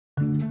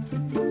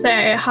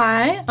So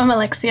hi, I'm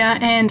Alexia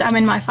and I'm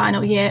in my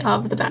final year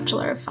of the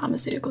Bachelor of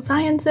Pharmaceutical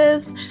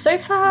Sciences. So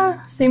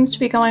far seems to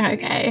be going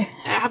okay.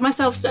 So I have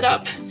myself set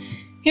up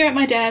here at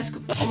my desk,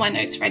 got all my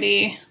notes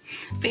ready,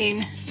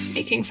 been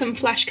making some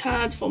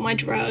flashcards for my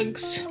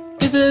drugs.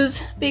 This is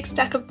a big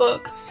stack of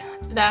books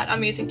that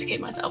I'm using to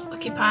keep myself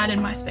occupied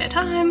in my spare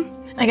time.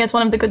 I guess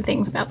one of the good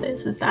things about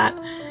this is that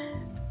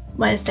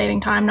we're saving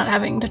time not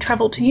having to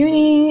travel to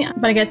uni,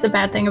 but I guess the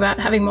bad thing about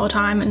having more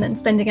time and then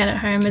spending it at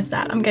home is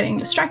that I'm getting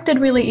distracted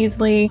really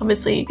easily.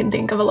 Obviously you can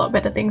think of a lot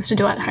better things to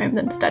do at home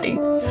than study.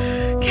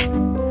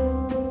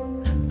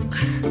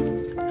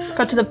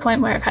 Got to the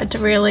point where I've had to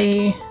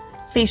really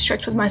be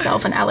strict with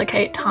myself and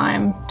allocate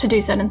time to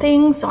do certain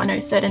things. So I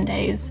know certain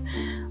days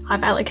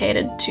I've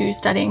allocated to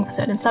studying for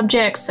certain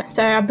subjects.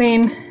 So I've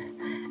been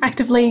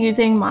actively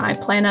using my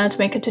planner to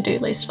make a to-do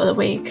list for the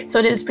week. So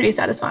it is pretty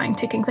satisfying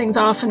ticking things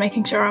off and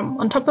making sure I'm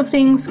on top of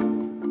things.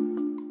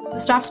 The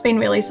staff's been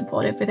really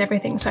supportive with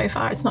everything so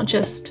far. It's not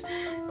just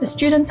the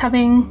students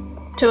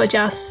having to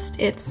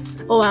adjust, it's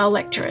all our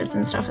lecturers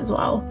and stuff as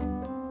well.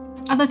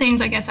 Other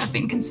things I guess I've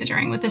been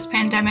considering with this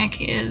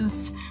pandemic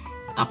is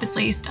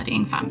obviously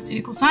studying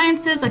pharmaceutical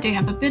sciences. I do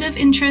have a bit of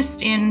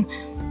interest in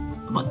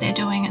what they're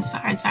doing as far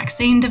as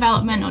vaccine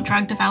development or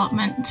drug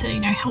development to,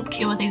 help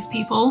cure these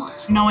people,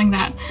 knowing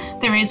that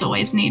there is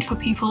always need for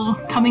people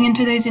coming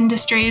into those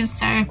industries.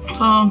 So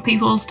for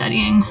people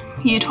studying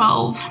year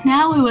 12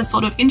 now who are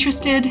sort of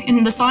interested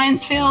in the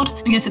science field,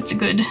 I guess it's a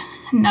good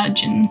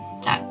nudge in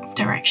that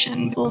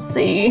direction. We'll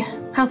see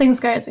how things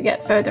go as we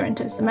get further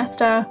into the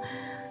semester,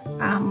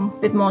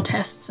 with more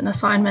tests and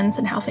assignments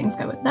and how things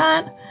go with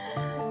that.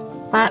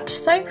 But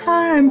so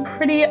far I'm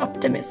pretty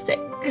optimistic.